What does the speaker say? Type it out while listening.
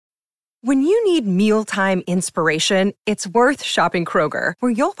When you need mealtime inspiration, it's worth shopping Kroger,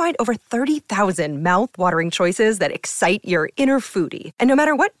 where you'll find over 30,000 mouth-watering choices that excite your inner foodie. And no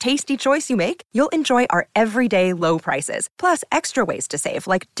matter what tasty choice you make, you'll enjoy our everyday low prices, plus extra ways to save,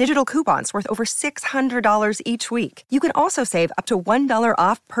 like digital coupons worth over $600 each week. You can also save up to $1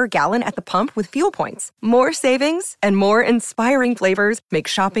 off per gallon at the pump with fuel points. More savings and more inspiring flavors make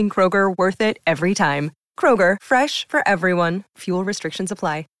shopping Kroger worth it every time. Kroger, fresh for everyone. Fuel restrictions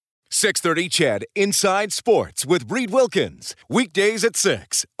apply. 630 CHED Inside Sports with Reed Wilkins. Weekdays at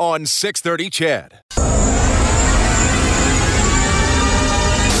 6 on 630 CHED.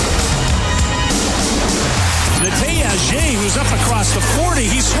 Natey, who's up across the 40.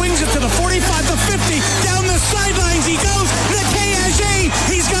 He swings it to the 45, the 50. Down the sidelines he goes. Natey,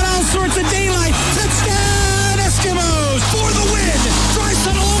 he's got all sorts of daylight. Touchdown, Eskimos for the win.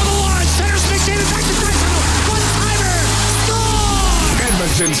 Draisaitl over the line. Centers McDavid back to Draisaitl. One-timer. Score!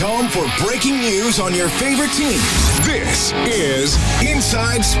 Edmonton's home for breaking news on your favorite teams. This is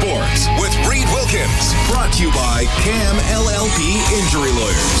Inside Sports with Reed Wilkins. Brought to you by CAM LLP Injury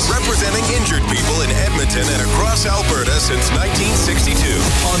Lawyers. Representing injured people in Edmonton and across Alberta since 1962.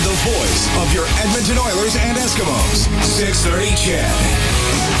 On the voice of your Edmonton Oilers and Eskimos. 630 CHED.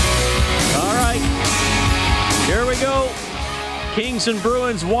 All right. Here we go. Kings and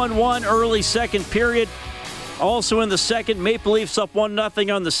Bruins 1-1 early second period. Also in the second, Maple Leafs up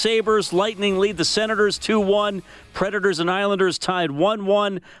 1-0 on the Sabres. Lightning lead the Senators 2-1. Predators and Islanders tied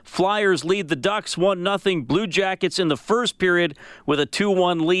 1-1. Flyers lead the Ducks 1-0. Blue Jackets in the first period with a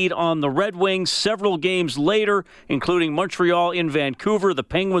 2-1 lead on the Red Wings. Several games later, including Montreal in Vancouver, the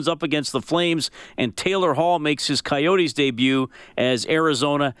Penguins up against the Flames, and Taylor Hall makes his Coyotes debut as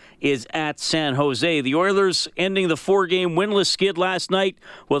Arizona is at San Jose. The Oilers ending the four-game winless skid last night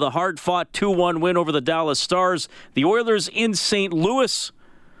with a hard-fought 2-1 win over the Dallas Stars. The Oilers in St. Louis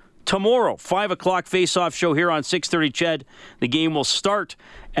tomorrow, 5 o'clock face-off show here on 630 CHED. The game will start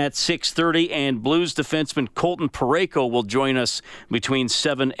at 6:30, and Blues defenseman Colton Parayko will join us between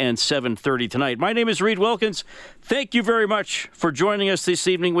 7 and 7:30 tonight. My name is Reed Wilkins. Thank you very much for joining us this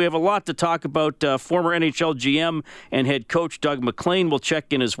evening. We have a lot to talk about. Former NHL GM and head coach Doug MacLean will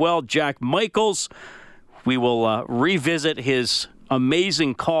check in as well. Jack Michaels, we will revisit his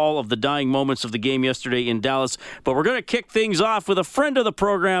amazing call of the dying moments of the game yesterday in Dallas. But we're going to kick things off with a friend of the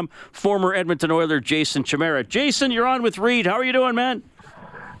program, former Edmonton Oiler Jason Chimera. Jason, you're on with Reed. How are you doing, man?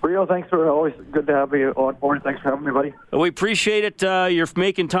 Rio, thanks for always good to have me on board. Thanks for having me, buddy. We appreciate it. You're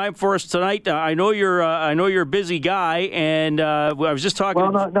making time for us tonight. I know you're a busy guy, and I was just talking.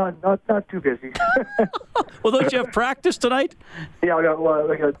 Well, not too busy. Well, don't you have practice tonight? Yeah, I got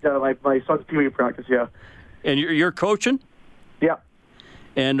my son's Pee Wee practice. Yeah. And you're coaching? Yeah.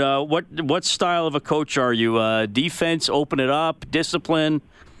 And what style of a coach are you? Defense, open it up, discipline?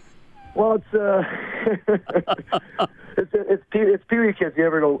 Well, it's Pee Wee kids. You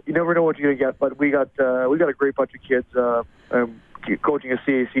never know what you're gonna get. But we got a great bunch of kids coaching a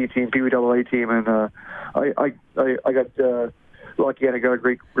CAC team, Pee Wee AA team, and I got lucky and I got a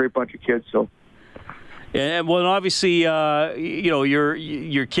great bunch of kids. So. And well, obviously,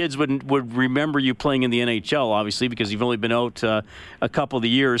 your kids would remember you playing in the NHL, obviously, because you've only been out a couple of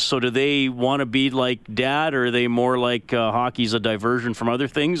years. So, do they want to be like Dad, or are they more like hockey's a diversion from other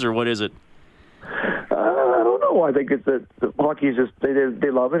things, or what is it? I don't know. I think it's that hockey is just they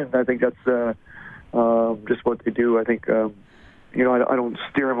love it, and I think that's just what they do. I think I don't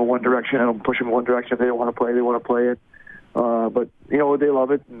steer them in one direction. I don't push them in one direction. If they don't want to play, they want to play it. But they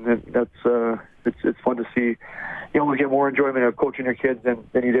love it, and that's it's fun to see. We get more enjoyment out of coaching your kids than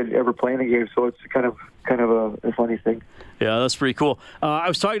you did ever playing the game. So it's kind of a funny thing. Yeah, that's pretty cool. I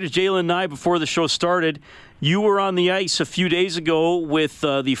was talking to Jalen Nye before the show started. You were on the ice a few days ago with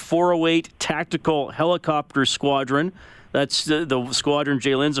the 408 Tactical Helicopter Squadron. That's the squadron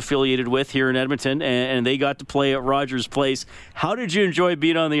Jalen's affiliated with here in Edmonton, and they got to play at Rogers Place. How did you enjoy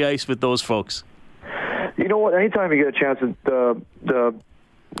being on the ice with those folks? You know what? Anytime you get a chance to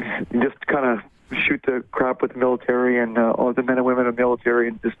just kind of shoot the crap with the military and all the men and women of the military,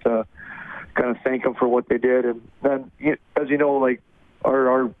 and just kind of thank them for what they did. And then, as you know, like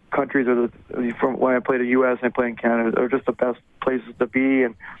our countries are from when I play the U.S. and I play in Canada, are just the best places to be,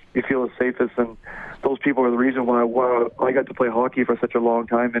 and you feel the safest. And those people are the reason why I got to play hockey for such a long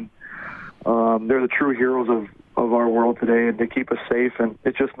time. And they're the true heroes of our world today, and they keep us safe. And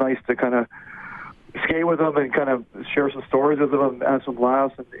it's just nice to kind of skate with them and kind of share some stories with them and add some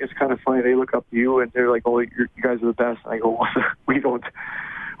laughs. And it's kind of funny. They look up to you and they're like, "Oh, you guys are the best." And I go, well, we don't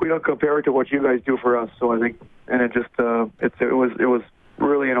compare it to what you guys do for us. So I think, and it just it was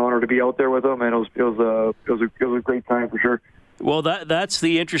really an honor to be out there with them, and it was a great time for sure. Well, that's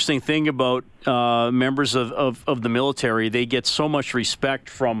the interesting thing about members of the military. They get so much respect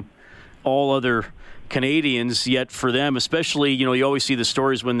from all other Canadians, yet for them, especially, you always see the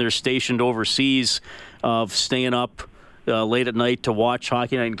stories when they're stationed overseas of staying up late at night to watch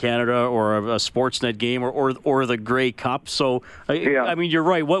Hockey Night in Canada or a Sportsnet game or the Grey Cup. So, I mean, you're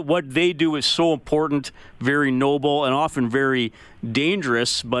right. What they do is so important, very noble, and often very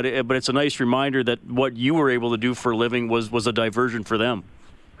dangerous. But it's a nice reminder that what you were able to do for a living was a diversion for them.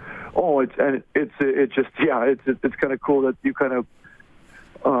 Oh, it's kind of cool that you kind of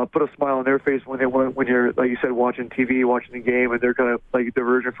put a smile on their face when you're, like you said, watching TV, watching the game, and they're kind of like a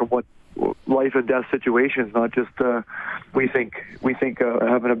diversion from what life and death situations. Not just we think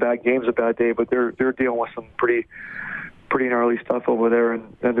having a bad game's a bad day, but they're dealing with some pretty gnarly stuff over there,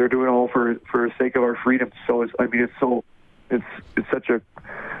 and they're doing it all for the sake of our freedom. So it's such a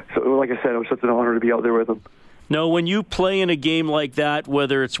like I said, it was such an honor to be out there with them. No, when you play in a game like that,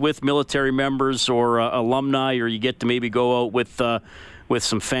 whether it's with military members or alumni, or you get to maybe go out with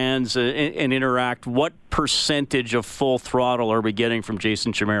some fans and interact, what percentage of full throttle are we getting from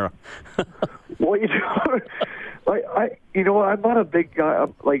Jason Chimera? Well, I'm not a big guy.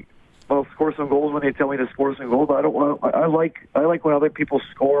 I'll score some goals when they tell me to score some goals. But I like when other people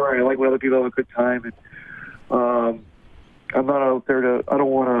score, and I like when other people have a good time. And I'm not out there I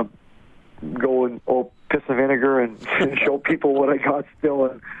don't want to go and piss and vinegar and show people what I got still.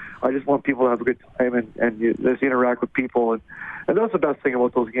 And I just want people to have a good time and just interact with people. And that's the best thing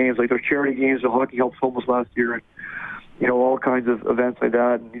about those games. Like those charity games, the Hockey Helps Homeless last year, and all kinds of events like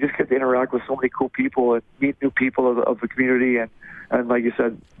that. And you just get to interact with so many cool people and meet new people of the community. And like you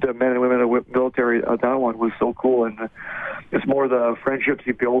said, the men and women of the military, that one was so cool. And it's more the friendships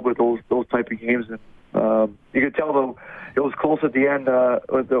you build with those type of games. And you could tell, though, it was close at the end. I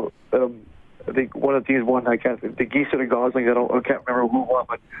think one of the teams won. The Geese or the Goslings. I can't remember who won,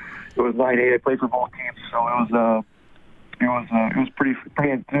 but it was 9-8. I played for both teams, so it was pretty.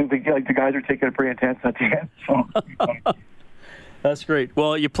 The guys are taking it pretty intense at the end. So. That's great.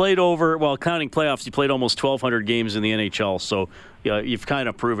 Well, you played counting playoffs, you played almost 1,200 games in the NHL, so you've kind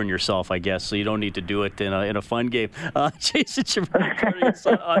of proven yourself, I guess, so you don't need to do it in a fun game. Jason Chimera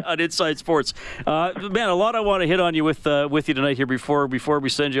on Inside Sports. Man, a lot I want to hit on you with you tonight here before we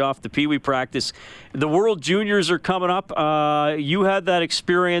send you off to Pee Wee practice. The World Juniors are coming up. You had that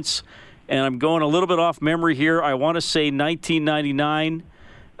experience, and I'm going a little bit off memory here. I want to say 1999.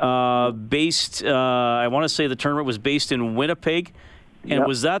 I want to say the tournament was based in Winnipeg. And yep.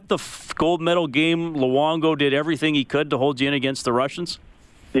 Was that the gold medal game? Luongo did everything he could to hold you in against the Russians?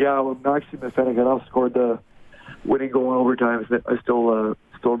 Yeah, well, Maxim Afenaganoff scored the winning goal in overtime. I still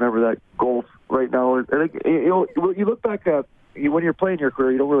remember that goal right now. I think you look back at when you're playing your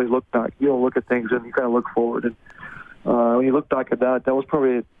career, you don't really look back. You don't look at things, and you kind of look forward. And when you look back at that was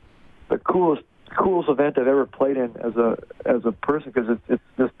probably the coolest event I've ever played in as a person, because it's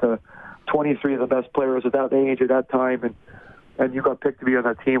just 23 of the best players at that age at that time, and you got picked to be on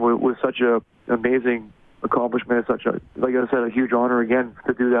that team was such a amazing accomplishment. It's such a, like I said, a huge honor again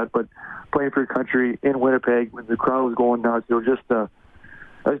to do that. But playing for your country in Winnipeg when the crowd was going nuts, it was just I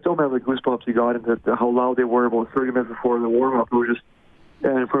still remember the goosebumps you got and how loud they were about 30 minutes before the warm up. It was just,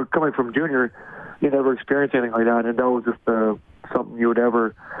 and for coming from junior, you never experienced anything like that, and that was just something you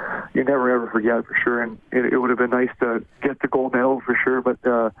never ever forget for sure. And it would have been nice to get the gold medal for sure, but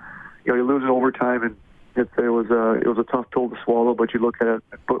you lose in overtime, and it was a tough pill to swallow. But you look at it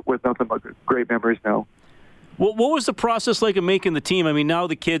with nothing but great memories now. What was the process like of making the team? I mean, now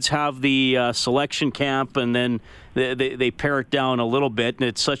the kids have the selection camp, and then they pare it down a little bit, and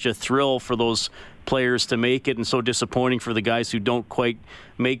it's such a thrill for those players to make it, and so disappointing for the guys who don't quite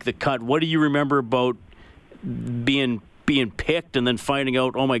make the cut. What do you remember about being picked and then finding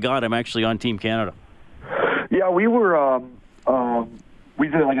out, oh my God, I'm actually on Team Canada? Yeah, we were we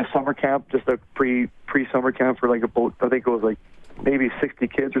did like a summer camp, just a pre-summer camp for like about, I think it was like maybe 60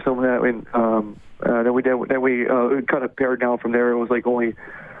 kids or something like that. And then we kind of pared down from there. It was like only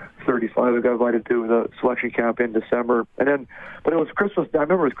 35 that got invited to the selection camp in December. And then, but it was Christmas. I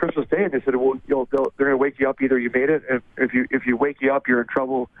remember it was Christmas Day, and they said, well, they're going to wake you up. Either you made it, and if you wake you up, you're in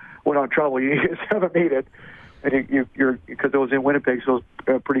trouble. We're not in trouble. You just haven't made it. And you're because it was in Winnipeg, so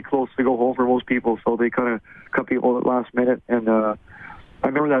it was pretty close to go home for most people. So they kind of cut people at the last minute. And I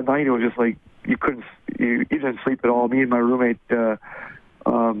remember that night, it was just like you didn't sleep at all. Me and my roommate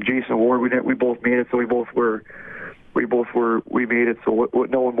Jason Ward, we both made it. So we made it. So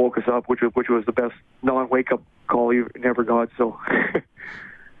no one woke us up, which was the best non-wake up call you never got. So.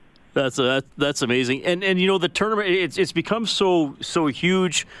 That's amazing. And the tournament, it's become so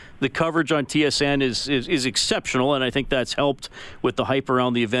huge. The coverage on TSN is exceptional, and I think that's helped with the hype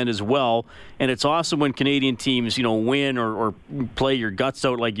around the event as well. And it's awesome when Canadian teams, win or play your guts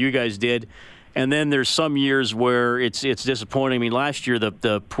out like you guys did. And then there's some years where it's disappointing. I mean, last year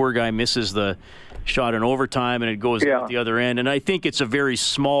the poor guy misses the shot in overtime and it goes out the other end. And I think it's a very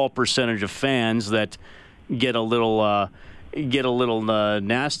small percentage of fans that get a little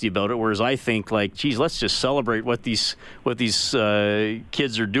nasty about it, whereas I think, geez, let's just celebrate what these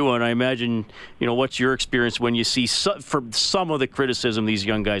kids are doing. I imagine, what's your experience when you see for some of the criticism these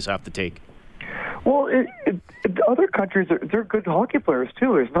young guys have to take? Well, other countries, they're good hockey players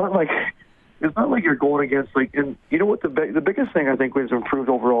too. It's not like you're going against and you know what the biggest thing I think was improved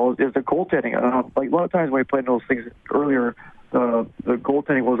overall is the goaltending. A lot of times when we played those things earlier, the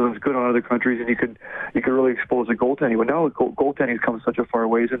goaltending wasn't as good on other countries, and you could really expose the goaltending. But now goaltending's come such a far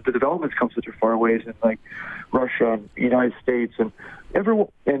ways, and the development's come such a far ways in Russia and United States and everyone,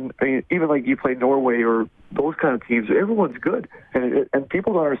 and even you play Norway or those kind of teams. Everyone's good, and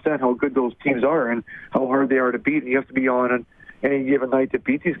people don't understand how good those teams are and how hard they are to beat. And you have to be on any given night to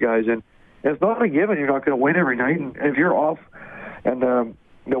beat these guys, and it's not a given. You're not going to win every night, and if you're off, and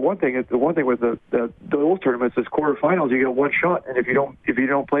the one thing with those tournaments is quarterfinals. You get one shot, and if you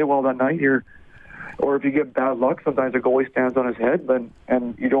don't play well that night, or if you get bad luck, sometimes the goalie stands on his head,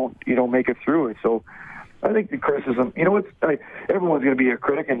 and you don't make it through it. So I think the criticism, everyone's going to be a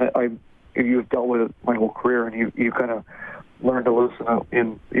critic, and you've dealt with it my whole career, and you kind of learn to listen out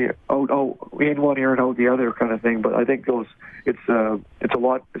in one ear and out the other kind of thing. But I think it's a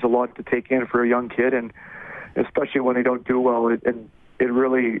lot to take in for a young kid, and especially when they don't do well, and you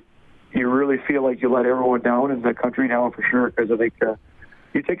really feel like you let everyone down in the country now for sure, because I think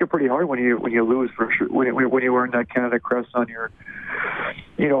you take it pretty hard when you lose for sure. When you earn that Canada crest on your,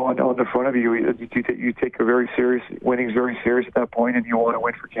 on the front of you, you take a very serious winning's very serious at that point, and you want to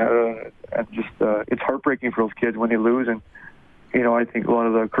win for Canada, and just it's heartbreaking for those kids when they lose, and I think a lot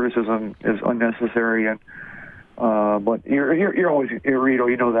of the criticism is unnecessary, and but you're always that you're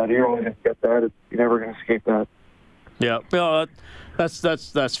always going to get that. You're never going to escape that. Yeah, well,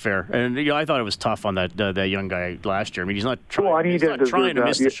 that's fair, and I thought it was tough on that young guy last year. I mean, he's not trying to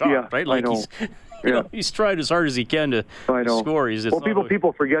miss the shot, right? He's tried as hard as he can to score.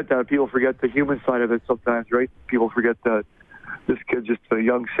 People forget that. People forget the human side of it sometimes, right? People forget that this kid's just a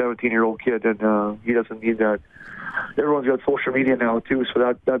young 17-year-old kid, and he doesn't need that. Everyone's got social media now too,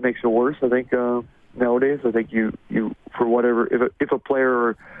 so that makes it worse. I think nowadays, I think you for whatever, if a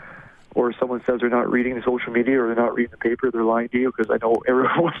player or someone says they're not reading the social media or they're not reading the paper, they're lying to you, because I know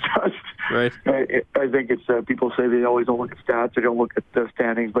everyone does. Right. I think it's people say they always don't look at stats, they don't look at the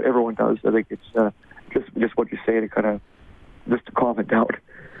standings, but everyone does. I think it's just what you say to kind of just to calm it down.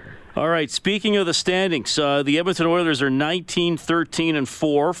 All right, speaking of the standings, the Edmonton Oilers are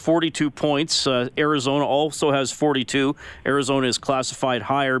 19-13-4, 42 points. Arizona also has 42. Arizona is classified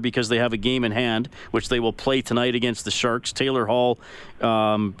higher because they have a game in hand, which they will play tonight against the Sharks. Taylor Hall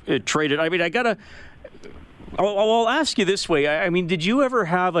traded. I mean, I'll ask you this way. I mean, did you ever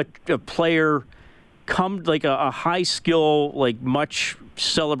have a player come, a high skill, much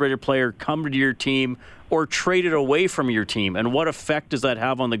celebrated player come to your team or traded away from your team, and what effect does that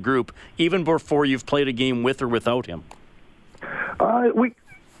have on the group, even before you've played a game with or without him?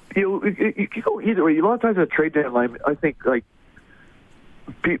 You can go either way. A lot of times at a trade deadline, I think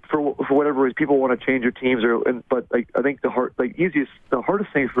for whatever reason, people want to change their teams, but I think the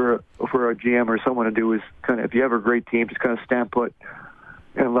hardest thing for a GM or someone to do is kind of, if you have a great team, just kind of stand put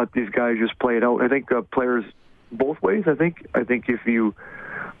and let these guys just play it out. I think players both ways. I think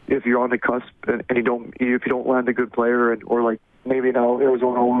if you're on the cusp and if you don't land a good player, or maybe now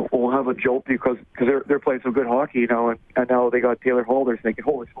Arizona will have a jolt because they're playing some good hockey now, and now they got Taylor Hall. They're thinking,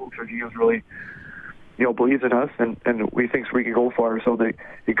 holy smokes, our GM's really believes in us, and we think we can go far. So I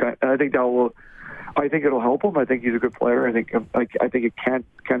think it'll help him. I think he's a good player. I think it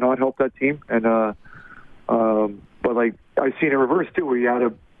cannot help that team, and but I've seen it reverse too, where you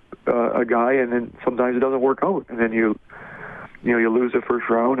had a guy, and then sometimes it doesn't work out, and then you lose the first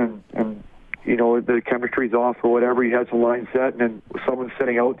round, and the chemistry's off or whatever. You had some line set, and then someone's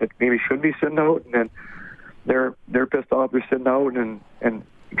sitting out that maybe shouldn't be sitting out, and then they're pissed off, they're sitting out, and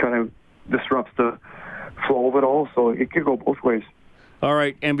kind of disrupts the flow of it all. So it could go both ways. All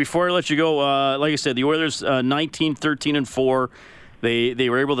right, and before I let you go, like I said, the Oilers 19-13-4. They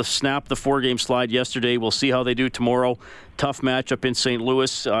were able to snap the 4-game slide yesterday. We'll see how they do tomorrow. Tough matchup in St.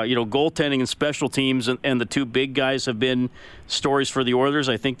 Louis. Goaltending and special teams and the two big guys have been stories for the Oilers.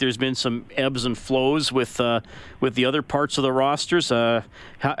 I think there's been some ebbs and flows with the other parts of the rosters.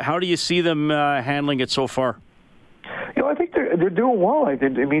 How do you see them handling it so far? I think they're doing well. I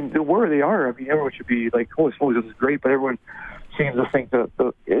mean, where they are, everyone should be like, oh, this is great, but everyone seems to think that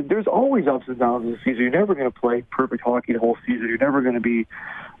there's always ups and downs in the season. You're never going to play perfect hockey the whole season. You're never going to be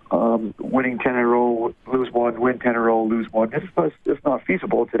winning 10 in a row, lose one, win 10 in a row, lose one. It's not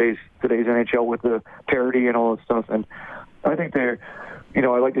feasible in today's NHL with the parity and all that stuff. And I think they're, I'd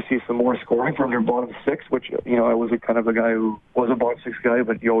like to see some more scoring from their bottom six, which, I was a kind of a guy who was a bottom six guy,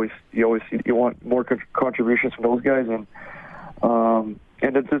 but you want more contributions from those guys.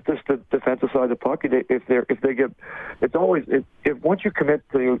 And it's just the defensive side of the puck. If they get, it's always if once you commit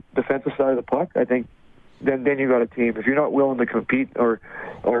to the defensive side of the puck, I think then you got a team. If you're not willing to compete or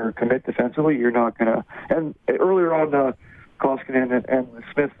commit defensively, you're not gonna. And earlier on, Koskinen and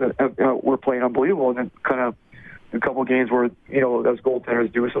Smith were playing unbelievable, and then kind of a couple of games where as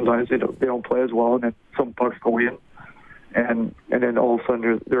goaltenders do, sometimes they don't play as well, and then some pucks go in. And then all of a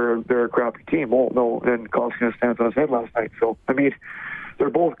sudden they're a crappy team. Well, no, then Koskinen stands on his head last night. So I mean, they're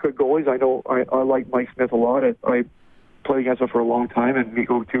both good goalies. I know I like Mike Smith a lot. I played against him for a long time, and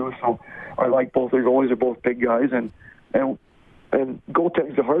Mikko too. So I like both their goalies. They're both big guys, and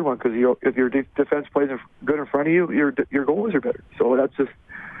goaltending's a hard one because if your defense plays good in front of you, your goalies are better. So that's just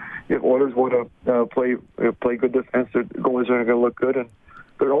if Oilers want to play good defense, their goalies are going to look good, and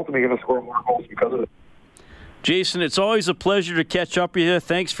they're ultimately going to score more goals because of it. Jason, it's always a pleasure to catch up with you.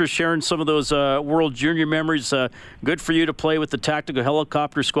 Thanks for sharing some of those World Junior memories. Good for you to play with the Tactical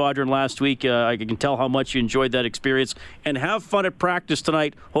Helicopter Squadron last week. I can tell how much you enjoyed that experience. And have fun at practice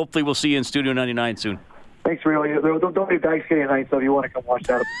tonight. Hopefully we'll see you in Studio 99 soon. Thanks, really. Don't be back skating tonight, so if you want to come watch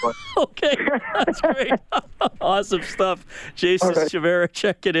that, it'll be fun. Okay, that's great. Awesome stuff. Jason Chimera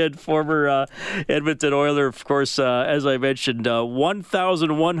checking in, former Edmonton Oiler. Of course, as I mentioned,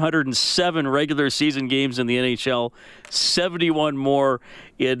 1,107 regular season games in the NHL, 71 more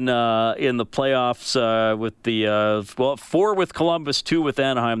in the playoffs with the 4 with Columbus, 2 with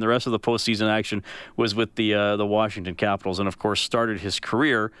Anaheim. The rest of the postseason action was with the Washington Capitals, and of course started his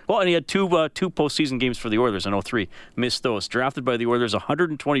career. Well, and he had two postseason games for the Oilers in 2003. Missed those. Drafted by the Oilers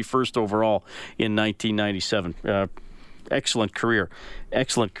 121st overall in 1997. Excellent career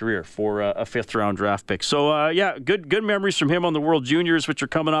for a 5th-round draft pick. So, good memories from him on the World Juniors, which are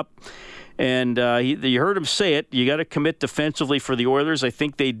coming up. And you heard him say it. You got to commit defensively for the Oilers. I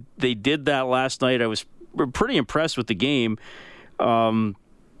think they did that last night. I was pretty impressed with the game.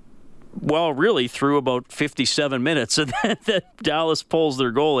 Really, through about 57 minutes, and then Dallas pulls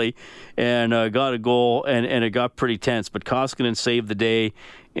their goalie and got a goal, and it got pretty tense. But Koskinen saved the day,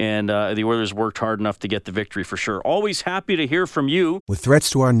 and the Oilers worked hard enough to get the victory for sure. Always happy to hear from you. With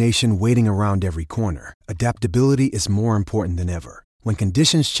threats to our nation waiting around every corner, adaptability is more important than ever. When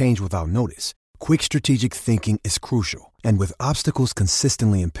conditions change without notice, quick strategic thinking is crucial. And with obstacles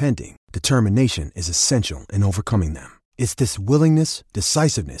consistently impending, determination is essential in overcoming them. It's this willingness,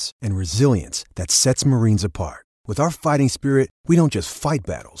 decisiveness, and resilience that sets Marines apart. With our fighting spirit, we don't just fight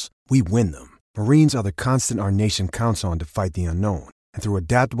battles, we win them. Marines are the constant our nation counts on to fight the unknown. And through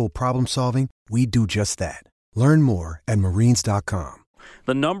adaptable problem solving, we do just that. Learn more at Marines.com.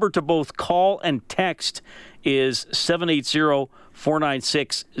 The number to both call and text is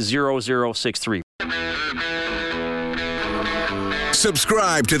 780-496-0063.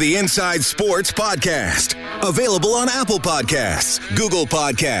 Subscribe to the Inside Sports Podcast. Available on Apple Podcasts, Google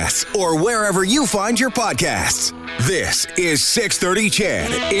Podcasts, or wherever you find your podcasts. This is 630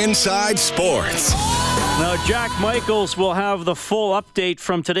 CHED Inside Sports. Now, Jack Michaels will have the full update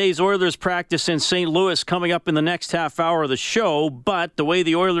from today's Oilers practice in St. Louis coming up in the next half hour of the show. But the way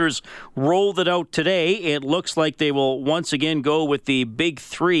the Oilers rolled it out today, it looks like they will once again go with the big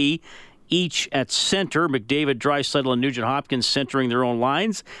three each at center. McDavid, Draisaitl, and Nugent-Hopkins centering their own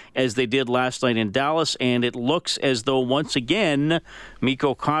lines as they did last night in Dallas. And it looks as though once again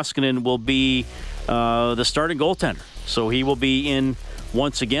Mikko Koskinen will be the starting goaltender. So he will be in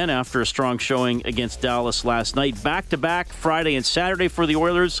once again after a strong showing against Dallas last night. Back-to-back Friday and Saturday for the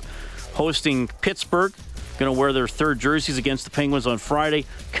Oilers, hosting Pittsburgh. Going to wear their third jerseys against the Penguins on Friday.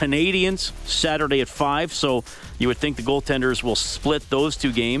 Canadians Saturday at 5. So you would think the goaltenders will split those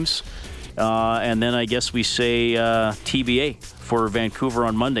two games. And then I guess we say TBA for Vancouver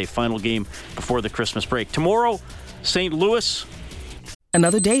on Monday, final game before the Christmas break. Tomorrow, St. Louis.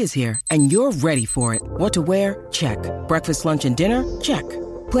 Another day is here, and you're ready for it. What to wear? Check. Breakfast, lunch, and dinner? Check.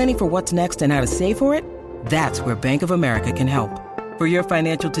 Planning for what's next and how to save for it? That's where Bank of America can help. For your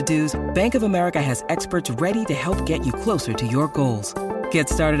financial to-dos, Bank of America has experts ready to help get you closer to your goals. Get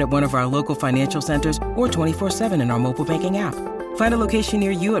started at one of our local financial centers or 24/7 in our mobile banking app. Find a location near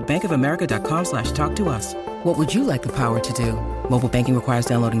you at bankofamerica.com/talktous. What would you like the power to do? Mobile banking requires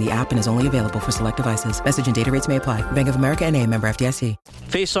downloading the app and is only available for select devices. Message and data rates may apply. Bank of America NA, member FDIC.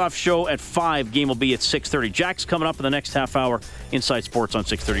 Face-off show at 5. Game will be at 6:30. Jack's coming up in the next half hour. Inside Sports on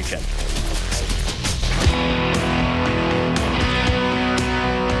 6:30 CHED.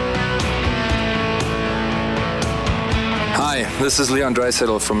 Hi, this is Leon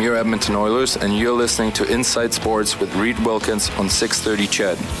Draisaitl from your Edmonton Oilers, and you're listening to Inside Sports with Reed Wilkins on 6:30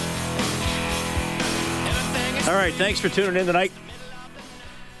 CHED. All right, thanks for tuning in tonight.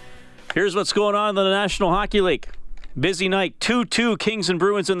 Here's what's going on in the National Hockey League. Busy night, 2-2 Kings and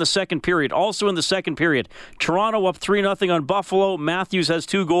Bruins in the second period. Also in the second period, Toronto up 3-0 on Buffalo. Matthews has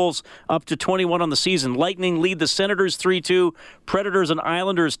 2 goals, up to 21 on the season. Lightning lead the Senators 3-2. Predators and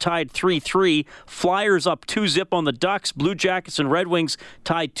Islanders tied 3-3. Flyers up 2-0 on the Ducks. Blue Jackets and Red Wings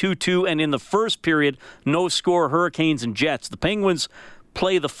tied 2-2. And in the first period, no score, Hurricanes and Jets. The Penguins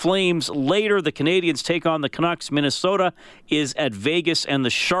play the Flames later. The Canadiens take on the Canucks. Minnesota is at Vegas, and the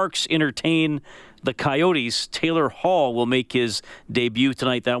Sharks entertain the Coyotes. Taylor Hall will make his debut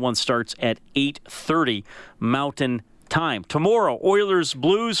tonight. That one starts at 8:30 Mountain Time. Tomorrow, Oilers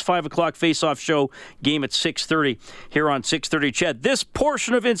Blues, 5 o'clock face-off show, game at 6:30 here on 6:30 CHED. This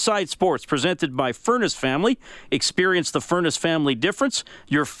portion of Inside Sports presented by Furnace Family. Experience the Furnace Family difference.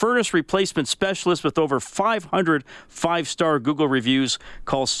 Your furnace replacement specialist with over 500 five-star Google reviews.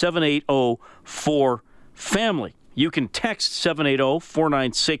 Call 780-4FAMILY. You can text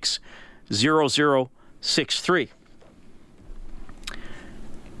 780-496-0063.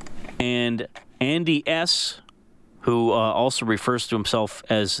 And Andy S., who also refers to himself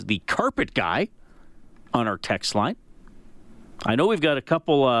as the carpet guy on our text line. I know we've got a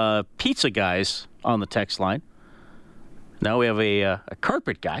couple pizza guys on the text line. Now we have a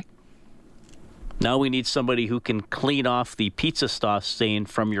carpet guy. Now we need somebody who can clean off the pizza sauce stain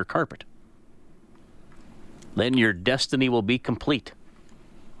from your carpet. Then your destiny will be complete.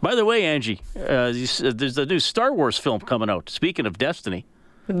 By the way, Angie, there's a new Star Wars film coming out. Speaking of destiny.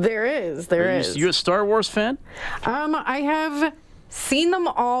 There is. You a Star Wars fan? I have seen them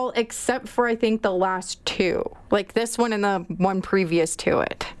all except for, I think, the last 2. Like this one and the one previous to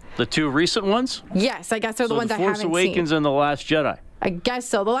it. The 2 recent ones? Yes, I guess they're the ones I haven't seen. The Force Awakens and The Last Jedi. I guess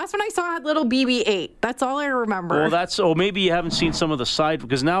so. The last one I saw had little BB-8. That's all I remember. Well, maybe you haven't seen some of the side,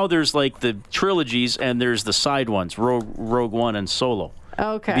 because now there's like the trilogies and there's the side ones, Rogue One and Solo.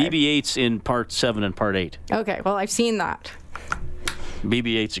 Okay. BB-8's in Part 7 and Part 8. Okay, well, I've seen that.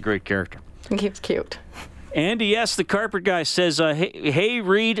 BB-8's a great character. He's cute. Andy, yes, the carpet guy says, hey,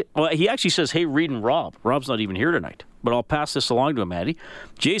 Reed. Well, he actually says, hey, Reed and Rob. Rob's not even here tonight, but I'll pass this along to him, Andy.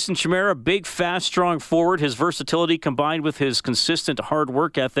 Jason Chimera, big, fast, strong forward. His versatility combined with his consistent hard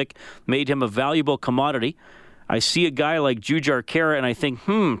work ethic made him a valuable commodity. I see a guy like Jujhar Khaira, and I think,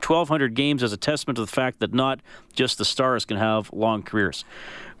 1,200 games as a testament to the fact that not just the stars can have long careers.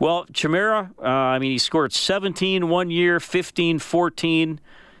 Well, Chimera, he scored 17 one year, 15-14.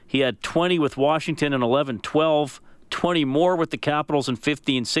 He had 20 with Washington and 11-12, 20 more with the Capitals in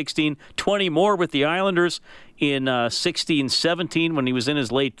 15-16, 20 more with the Islanders in 16-17 when he was in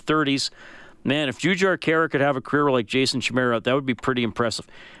his late 30s. Man, if Jujhar Khaira could have a career like Jason Chimera, that would be pretty impressive.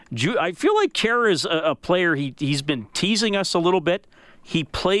 I feel like Khaira is a player, he's been teasing us a little bit. He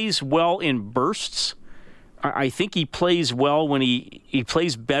plays well in bursts. I think he plays well when he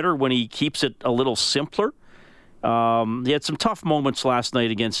plays better when he keeps it a little simpler. He had some tough moments last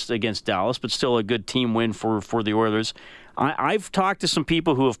night against Dallas, but still a good team win for the Oilers. I've talked to some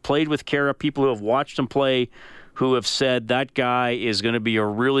people who have played with Khaira, people who have watched him play, who have said that guy is going to be a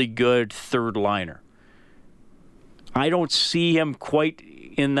really good third liner. I don't see him quite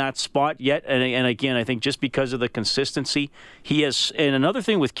in that spot yet, and again, I think just because of the consistency, he has. And another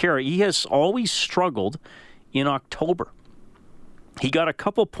thing with Khaira, he has always struggled in October. He got a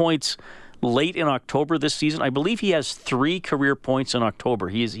couple points late in October this season. I believe he has 3 career points in October.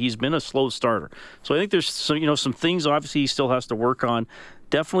 He's been a slow starter, so I think there's some things obviously he still has to work on.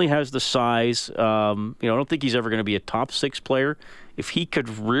 Definitely has the size. I don't think he's ever going to be a top 6 player. If he could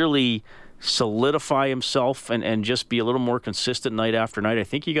really solidify himself and just be a little more consistent night after night, I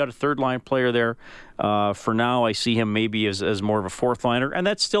think you got a third line player there. For now, I see him maybe as more of a fourth liner, and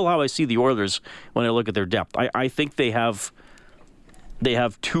that's still how I see the Oilers when I look at their depth. I think they have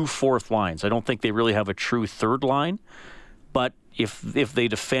 2 fourth lines. I don't think they really have a true third line, but if they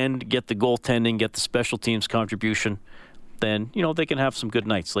defend, get the goaltending, get the special teams contribution, then, they can have some good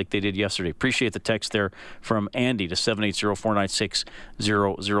nights like they did yesterday. Appreciate the text there from Andy to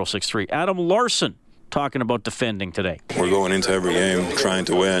 780-496-0063. Adam Larson talking about defending today. We're going into every game trying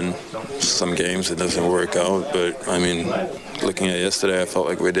to win. Some games it doesn't work out, but looking at yesterday, I felt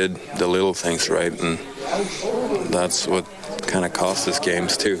like we did the little things right, and that's what kind of cost us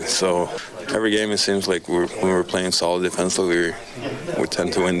games too. So every game it seems like when we're playing solid defensively, we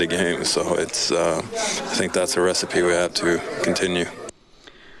tend to win the game. So it's I think that's a recipe we have to continue.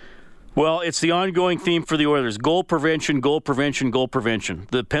 Well, it's the ongoing theme for the Oilers. Goal prevention, goal prevention, goal prevention.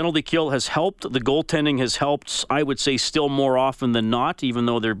 The penalty kill has helped. The goaltending has helped, I would say, still more often than not, even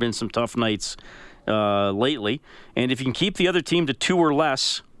though there have been some tough nights lately. And if you can keep the other team to 2 or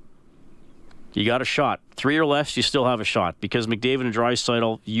less, you got a shot. 3 or less, you still have a shot, because McDavid and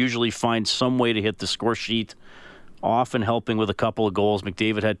Draisaitl usually find some way to hit the score sheet, often helping with a couple of goals.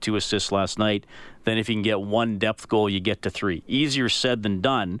 McDavid had 2 assists last night. Then if you can get 1 depth goal, you get to 3. Easier said than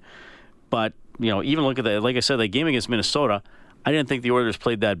done. But, even look at that. Like I said, that game against Minnesota, I didn't think the Oilers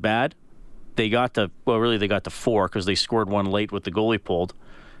played that bad. They got to 4 because they scored 1 late with the goalie pulled.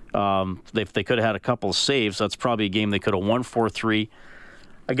 If they could have had a couple of saves, that's probably a game they could have won 4-3.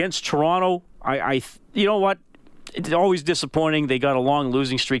 Against Toronto, you know what? It's always disappointing. They got a long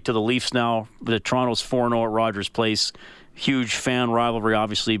losing streak to the Leafs now. The Toronto's 4-0 at Rogers Place. Huge fan rivalry,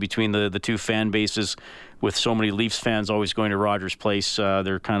 obviously, between the two fan bases, with so many Leafs fans always going to Rogers Place.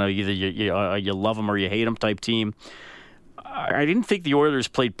 They're kind of either you love them or you hate them type team. I didn't think the Oilers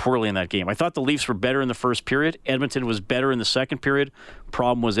played poorly in that game. I thought the Leafs were better in the first period. Edmonton was better in the second period.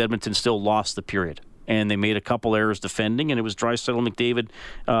 Problem was Edmonton still lost the period, and they made a couple errors defending, and it was Draisaitl and McDavid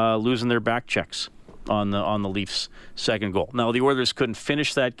losing their back checks on the Leafs' second goal. Now, the Oilers couldn't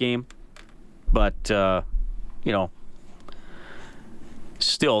finish that game, but,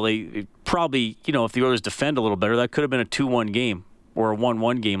 still, they probably, if the Oilers defend a little better, that could have been a 2-1 game or a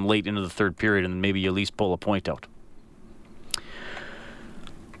 1-1 game late into the third period, and maybe you at least pull a point out.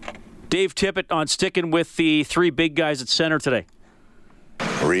 Dave Tippett on sticking with the 3 big guys at center today.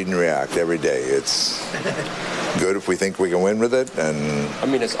 Read and react every day. It's good if we think we can win with it. And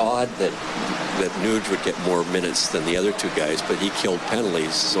it's odd that Nuge would get more minutes than the other 2 guys, but he killed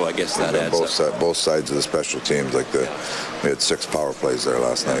penalties, so I guess that adds up. Both sides of the special teams, we had 6 power plays there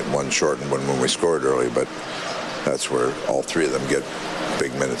last night, 1 short and 1 when we scored early, but that's where all 3 of them get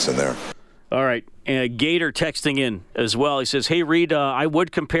big minutes in there. All right. Gator texting in as well. He says, hey, Reed, I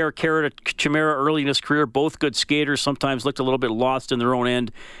would compare Kara to Chimera early in his career. Both good skaters, sometimes looked a little bit lost in their own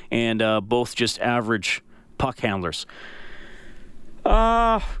end, and both just average puck handlers.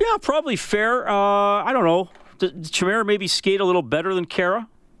 Yeah, probably fair. I don't know. Did Chimera maybe skate a little better than Kara?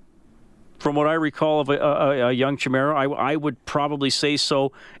 From what I recall of a young Chimera, I would probably say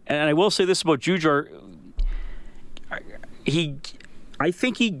so. And I will say this about Jujhar. I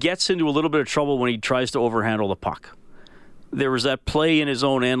think he gets into a little bit of trouble when he tries to overhandle the puck. There was that play in his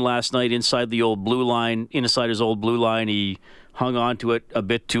own end last night inside his old blue line. He hung on to it a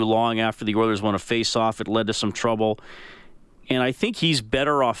bit too long after the Oilers won a face-off. It led to some trouble. And I think he's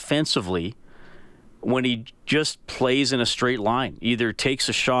better offensively when he just plays in a straight line, either takes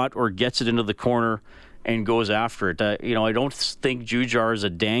a shot or gets it into the corner and goes after it. I don't think Jujhar is a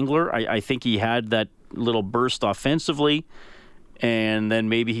dangler. I think he had that little burst offensively, and then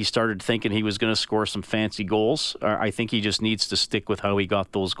maybe he started thinking he was going to score some fancy goals. I think he just needs to stick with how he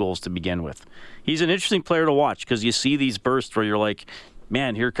got those goals to begin with. He's an interesting player to watch because you see these bursts where you're like,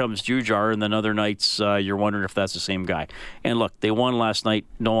 man, here comes Jujhar, and then other nights you're wondering if that's the same guy. And look, they won last night.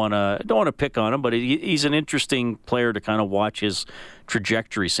 Don't want to pick on him, but he's an interesting player to kind of watch his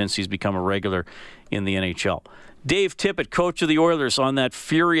trajectory since he's become a regular in the NHL. Dave Tippett, coach of the Oilers, on that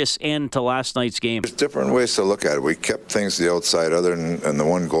furious end to last night's game. There's different ways to look at it. We kept things to the outside. Other than the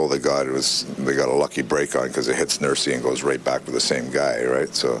 1 goal they got, they got a lucky break on because it hits Nursey and goes right back to the same guy,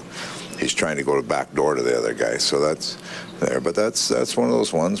 right? So he's trying to go to back door to the other guy. So that's there. But that's one of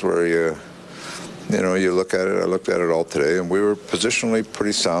those ones where you look at it. I looked at it all today, and we were positionally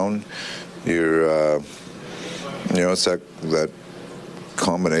pretty sound. It's that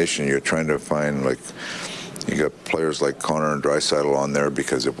combination you're trying to find, like. You got players like Connor and Draisaitl on there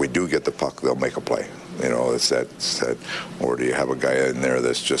because if we do get the puck, they'll make a play. It's that. Or do you have a guy in there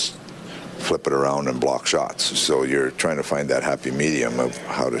that's just flip it around and block shots? So you're trying to find that happy medium of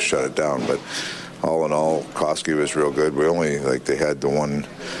how to shut it down. But all in all, Koski was real good. We only, they had the 1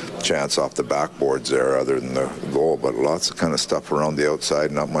 chance off the backboards there other than the goal, but lots of kind of stuff around the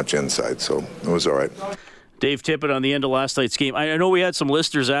outside, not much inside. So it was all right. Dave Tippett on the end of last night's game. I know we had some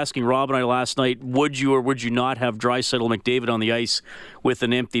listeners asking Rob and I last night, would you or would you not have Draisaitl McDavid on the ice with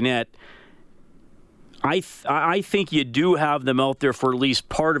an empty net? I think you do have them out there for at least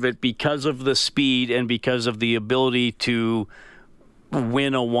part of it because of the speed and because of the ability to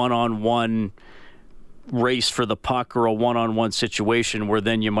win a one-on-one race for the puck or a one-on-one situation where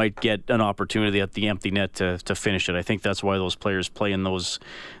then you might get an opportunity at the empty net to finish it. I think that's why those players play in those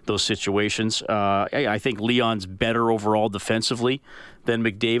situations. I think Leon's better overall defensively than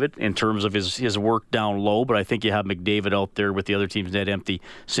McDavid in terms of his work down low, but I think you have McDavid out there with the other team's net empty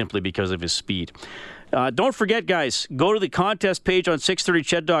simply because of his speed. Don't forget, guys, go to the contest page on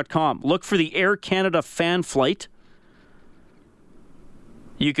 630ched.com. Look for the Air Canada fan flight.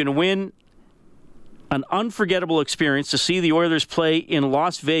 You can win an unforgettable experience to see the Oilers play in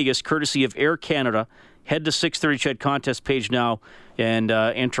Las Vegas, courtesy of Air Canada. Head to 630 Ched contest page now and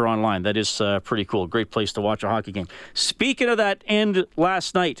enter online. That is pretty cool. Great place to watch a hockey game. Speaking of that end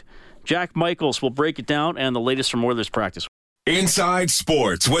last night, Jack Michaels will break it down and the latest from Oilers practice. Inside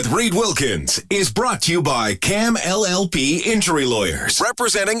Sports with Reed Wilkins is brought to you by CAM LLP Injury Lawyers,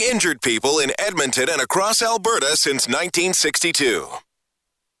 representing injured people in Edmonton and across Alberta since 1962.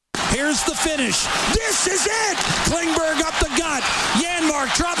 Here's the finish. This is it! Klingberg up the gut.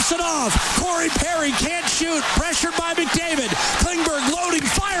 Janmark drops it off. Corey Perry can't shoot. Pressured by McDavid. Klingberg loading,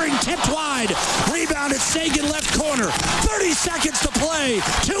 firing, tipped wide. Rebound at Seguin left corner. 30 seconds to play.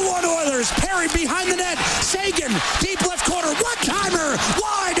 2-1 Oilers. Perry behind the net. Seguin deep left corner. One-timer.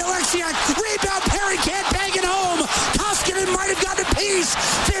 Wide. Alexiak. Rebound. Perry can't bang it home. Koskinen might have gotten a piece.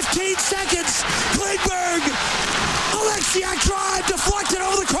 15 seconds. Klingberg. Alexiak drive, deflected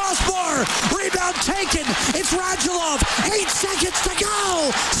over the crossbar. Rebound taken. It's Radulov. 8 seconds to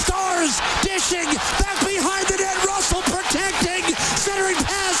go. Stars dishing. Back behind the net. Russell protecting. Centering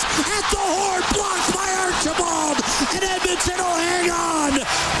pass at the horn. Blocked by Archibald. And Edmonton will hang on.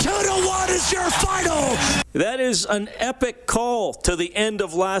 2-1 is your final. That is an epic call to the end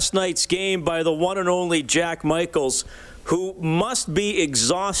of last night's game by the one and only Jack Michaels, who must be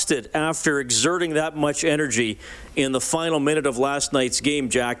exhausted after exerting that much energy in the final minute of last night's game,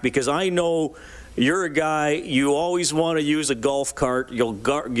 Jack, because I know you're a guy, you always want to use a golf cart.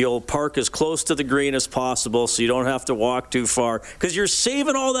 You'll park as close to the green as possible so you don't have to walk too far, because you're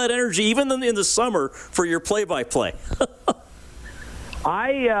saving all that energy, even in the summer, for your play-by-play.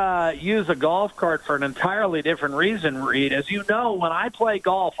 I use a golf cart for an entirely different reason, Reed. As you know, when I play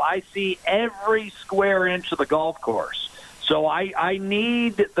golf, I see every square inch of the golf course. So I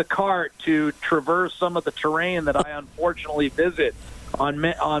need the cart to traverse some of the terrain that I unfortunately visit on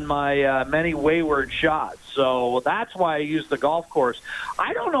my many wayward shots. So that's why I use the golf course.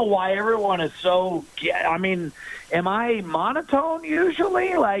 I don't know why everyone is so. I mean, am I monotone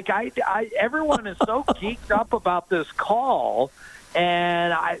usually? Like everyone is so geeked up about this call.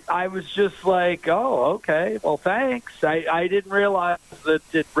 And I was just like, oh, okay, well, thanks. I didn't realize that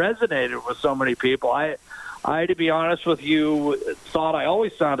it resonated with so many people. I, to be honest with you, thought I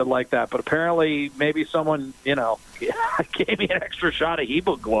always sounded like that, but apparently maybe someone, gave me an extra shot of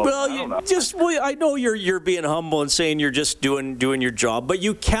hemoglobin. Well, I know you're being humble and saying you're just doing your job, but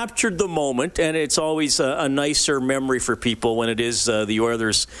you captured the moment, and it's always a nicer memory for people when it is the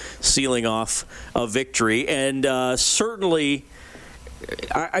Oilers sealing off a victory, and certainly.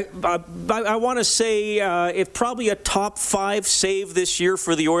 I want to say it's probably a top 5 save this year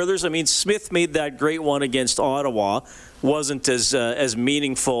for the Oilers. I mean, Smith made that great one against Ottawa. Wasn't as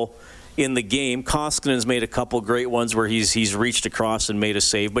meaningful in the game. Koskinen's made a couple great ones where he's reached across and made a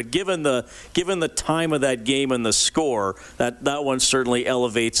save. But given the time of that game and the score, that one certainly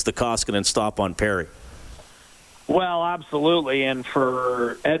elevates the Koskinen stop on Perry. Well, absolutely, and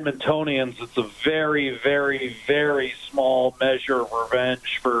for Edmontonians, it's a very, very, very small measure of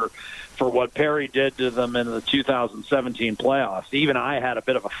revenge for what Perry did to them in the 2017 playoffs. Even I had a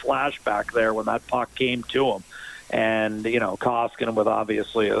bit of a flashback there when that puck came to him. And, Koskinen with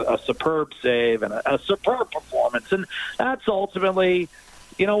obviously a superb save and a superb performance. And that's ultimately,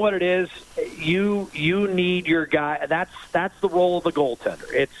 you know what it is? You need your guy. That's the role of the goaltender.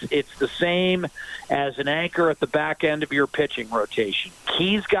 It's the same as an anchor at the back end of your pitching rotation.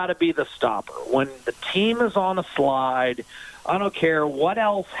 He's got to be the stopper. When the team is on a slide, I don't care what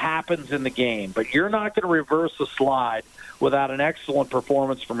else happens in the game, but you're not going to reverse the slide without an excellent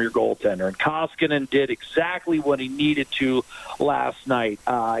performance from your goaltender. And Koskinen did exactly what he needed to last night.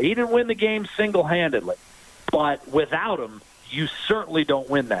 He didn't win the game single-handedly, but without him, you certainly don't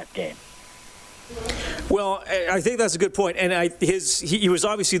win that game. Well, I think that's a good point, and he was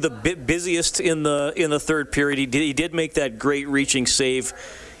obviously the busiest in the third period. He did make that great reaching save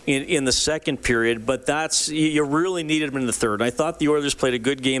in the second period, but you really needed him in the third. I thought the Oilers played a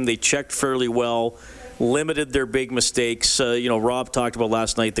good game. They checked fairly well limited their big mistakes. Rob talked about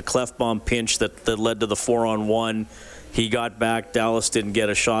last night the Klefbom pinch that led to the 4-on-1. He got back. Dallas didn't get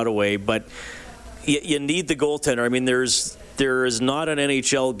a shot away. But you need the goaltender. I mean, there is not an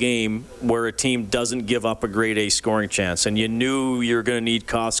NHL game where a team doesn't give up a grade A scoring chance. And you knew you were going to need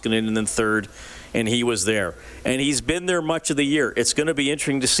Koskinen in the third, and he was there. And he's been there much of the year. It's going to be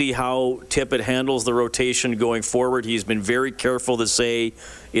interesting to see how Tippett handles the rotation going forward. He's been very careful to say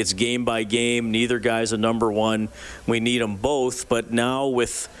it's game by game. Neither guy's a number one. We need them both. But now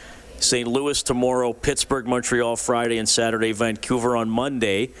with St. Louis tomorrow, Pittsburgh, Montreal Friday and Saturday, Vancouver on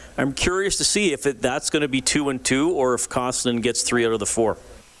Monday, I'm curious to see if that's going to be 2-2 or if Koskinen gets 3 out of the 4.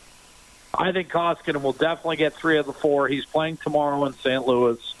 I think Koskinen will definitely get 3 of the 4. He's playing tomorrow in St.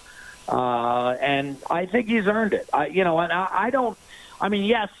 Louis. And I think he's earned it.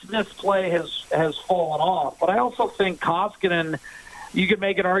 Yes, Smith's play has fallen off, but I also think Koskinen, you could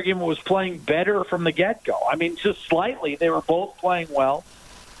make an argument, was playing better from the get-go. I mean, just slightly. They were both playing well.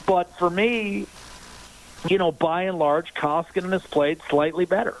 But for me, by and large, Koskinen has played slightly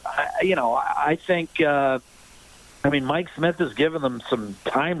better. I think, Mike Smith has given them some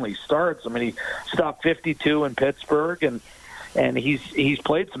timely starts. I mean, he stopped 52 in Pittsburgh, and he's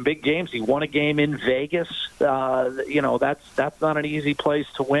played some big games. He won a game in Vegas. That's not an easy place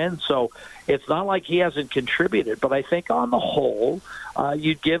to win. So it's not like he hasn't contributed. But I think on the whole,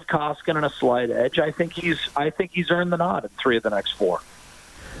 you'd give Koskinen a slight edge. I think he's earned the nod in 3 of the next 4.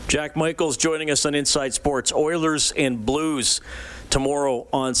 Jack Michaels joining us on Inside Sports. Oilers and Blues tomorrow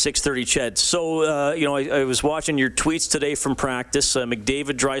on 6:30 CHED. So, I was watching your tweets today from practice.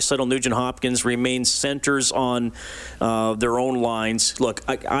 McDavid, Draisaitl, Nugent-Hopkins remain centers on their own lines. Look,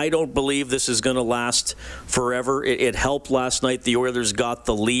 I don't believe this is going to last forever. It helped last night. The Oilers got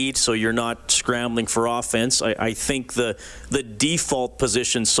the lead, so you're not scrambling for offense. I think the default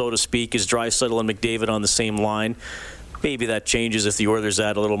position, so to speak, is Draisaitl and McDavid on the same line. Maybe that changes if the Oilers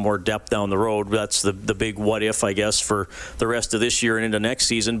add a little more depth down the road. That's the big what if, I guess, for the rest of this year and into next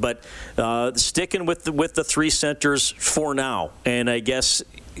season. But sticking with the 3 centers for now. And I guess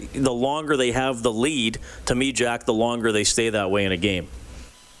the longer they have the lead, to me, Jack, the longer they stay that way in a game.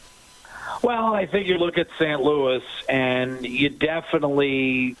 Well, I think you look at St. Louis, and you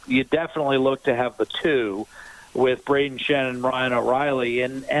definitely look to have the 2 with Braden Shen and Ryan O'Reilly.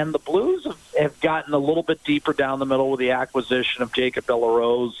 And the Blues have gotten a little bit deeper down the middle with the acquisition of Jacob de la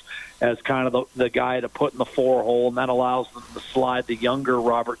Rose as kind of the guy to put in the 4 hole, and that allows them to slide the younger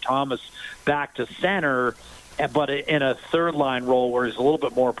Robert Thomas back to center, but in a third-line role where he's a little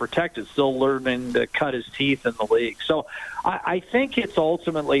bit more protected, still learning to cut his teeth in the league. So I think it's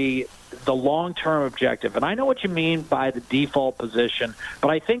ultimately the long-term objective. And I know what you mean by the default position, but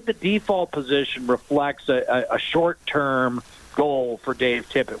I think the default position reflects a short-term goal for Dave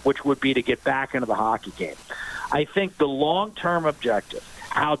Tippett, which would be to get back into the hockey game. I think the long-term objective,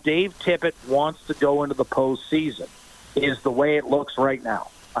 how Dave Tippett wants to go into the postseason, is the way it looks right now.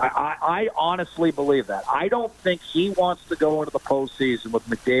 I honestly believe that. I don't think he wants to go into the postseason with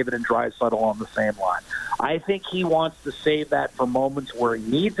McDavid and Draisaitl on the same line. I think he wants to save that for moments where he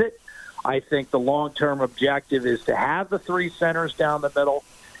needs it. I think the long-term objective is to have the 3 centers down the middle.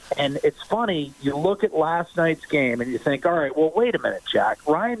 And it's funny, you look at last night's game and you think, all right, well, wait a minute, Jack.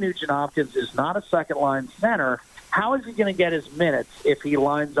 Ryan Nugent-Hopkins is not a second-line center. How is he going to get his minutes if he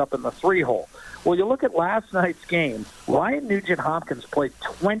lines up in the 3-hole? Well, you look at last night's game, Ryan Nugent-Hopkins played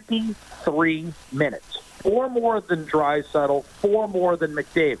 23 minutes, 4 more than Draisaitl, 4 more than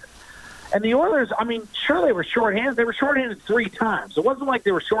McDavid. And the Oilers, sure, they were shorthanded. They were shorthanded 3 times. It wasn't like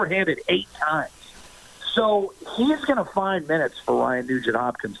they were shorthanded 8 times. So he's going to find minutes for Ryan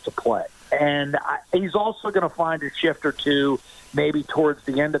Nugent-Hopkins to play. And he's also going to find a shift or two maybe towards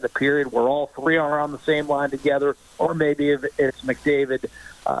the end of the period where all 3 are on the same line together, or maybe if it's McDavid,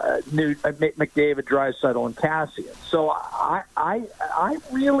 Draisaitl, and Kassian. So I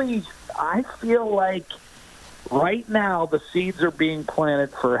feel like right now the seeds are being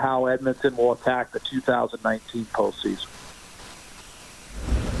planted for how Edmonton will attack the 2019 postseason.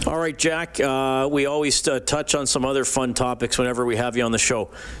 All right, Jack, we always touch on some other fun topics whenever we have you on the show.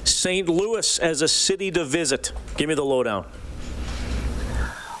 St. Louis as a city to visit. Give me the lowdown.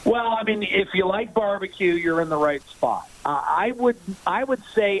 Well, if you like barbecue, you're in the right spot. I would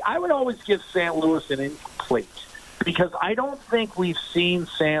say I would always give St. Louis an incomplete, because I don't think we've seen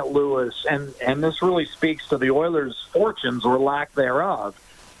St. Louis, and this really speaks to the Oilers' fortunes or lack thereof.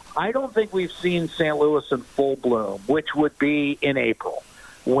 I don't think we've seen St. Louis in full bloom, which would be in April,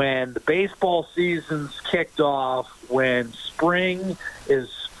 when the baseball season's kicked off, when spring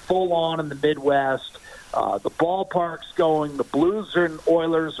is full on in the Midwest, the ballpark's going, the Blues and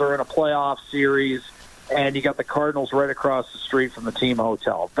Oilers are in a playoff series, and you got the Cardinals right across the street from the team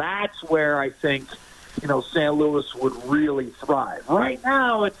hotel. That's where I think, St. Louis would really thrive. Right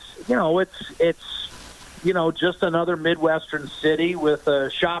now, it's just another Midwestern city with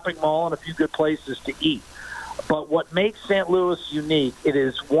a shopping mall and a few good places to eat. But what makes St. Louis unique, it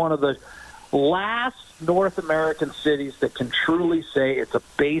is one of the last North American cities that can truly say it's a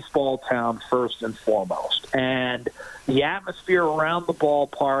baseball town first and foremost. And the atmosphere around the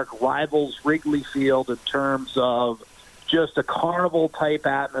ballpark rivals Wrigley Field in terms of just a carnival-type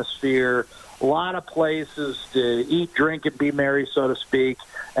atmosphere, a lot of places to eat, drink, and be merry, so to speak,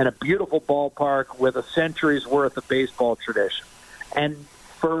 and a beautiful ballpark with a century's worth of baseball tradition. And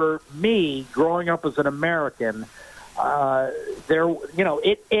for me, growing up as an American,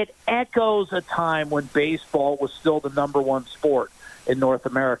 it echoes a time when baseball was still the number one sport in North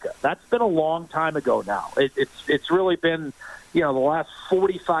America. That's been a long time ago now. It's really been, the last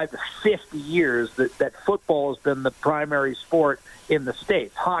 45 to 50 years that football has been the primary sport in the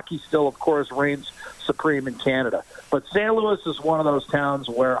States. Hockey still, of course, reigns supreme in Canada. But St. Louis is one of those towns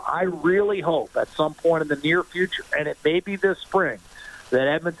where I really hope at some point in the near future, and it may be this spring, that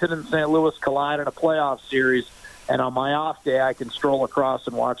Edmonton and St. Louis collide in a playoff series, and on my off day I can stroll across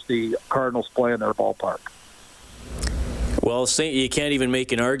and watch the Cardinals play in their ballpark. Well, you can't even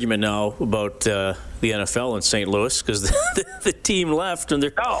make an argument now about the NFL in St. Louis because the team left and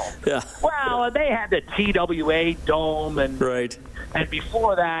they're... Oh, yeah. Well, they had the TWA Dome and... Right. And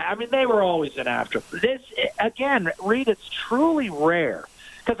before that, they were always an after. This, again, Reed, it's truly rare.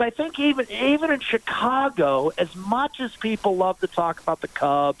 Because I think even in Chicago, as much as people love to talk about the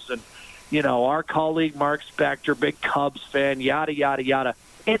Cubs and, our colleague Mark Spector, big Cubs fan, yada, yada, yada,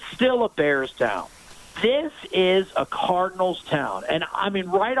 it's still a Bears town. This is a Cardinals town. And,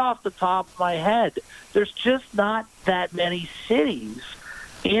 right off the top of my head, there's just not that many cities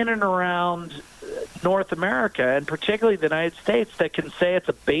in and around North America, and particularly the United States, that can say it's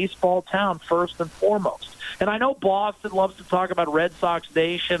a baseball town first and foremost. And I know Boston loves to talk about Red Sox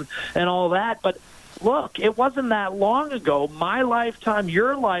Nation and all that, but look, it wasn't that long ago, my lifetime,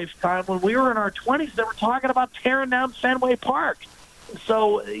 your lifetime, when we were in our 20s, they were talking about tearing down Fenway Park.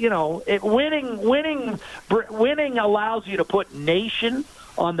 So, winning allows you to put nation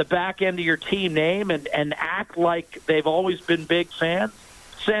on the back end of your team name and act like they've always been big fans.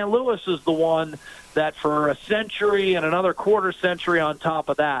 St. Louis is the one that for a century and another quarter century on top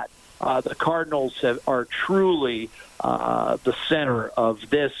of that, the Cardinals are truly the center of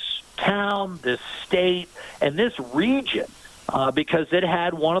this town, this state, and this region because it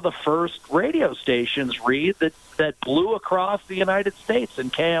had one of the first radio stations, Reed, that blew across the United States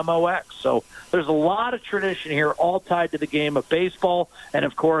in KMOX. So there's a lot of tradition here, all tied to the game of baseball and,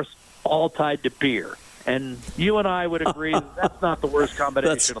 of course, all tied to beer. And you and I would agree that's not the worst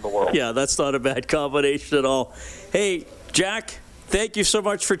combination in the world. Yeah, that's not a bad combination at all. Hey, Jack, thank you so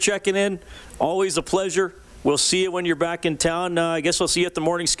much for checking in. Always a pleasure. We'll see you when you're back in town. I guess we'll see you at the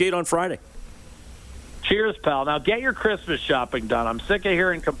morning skate on Friday. Cheers, pal. Now get your Christmas shopping done. I'm sick of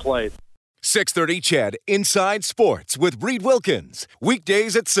hearing complaints. 630 CHED Inside Sports with Reed Wilkins.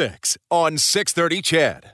 Weekdays at 6 on 630 CHED.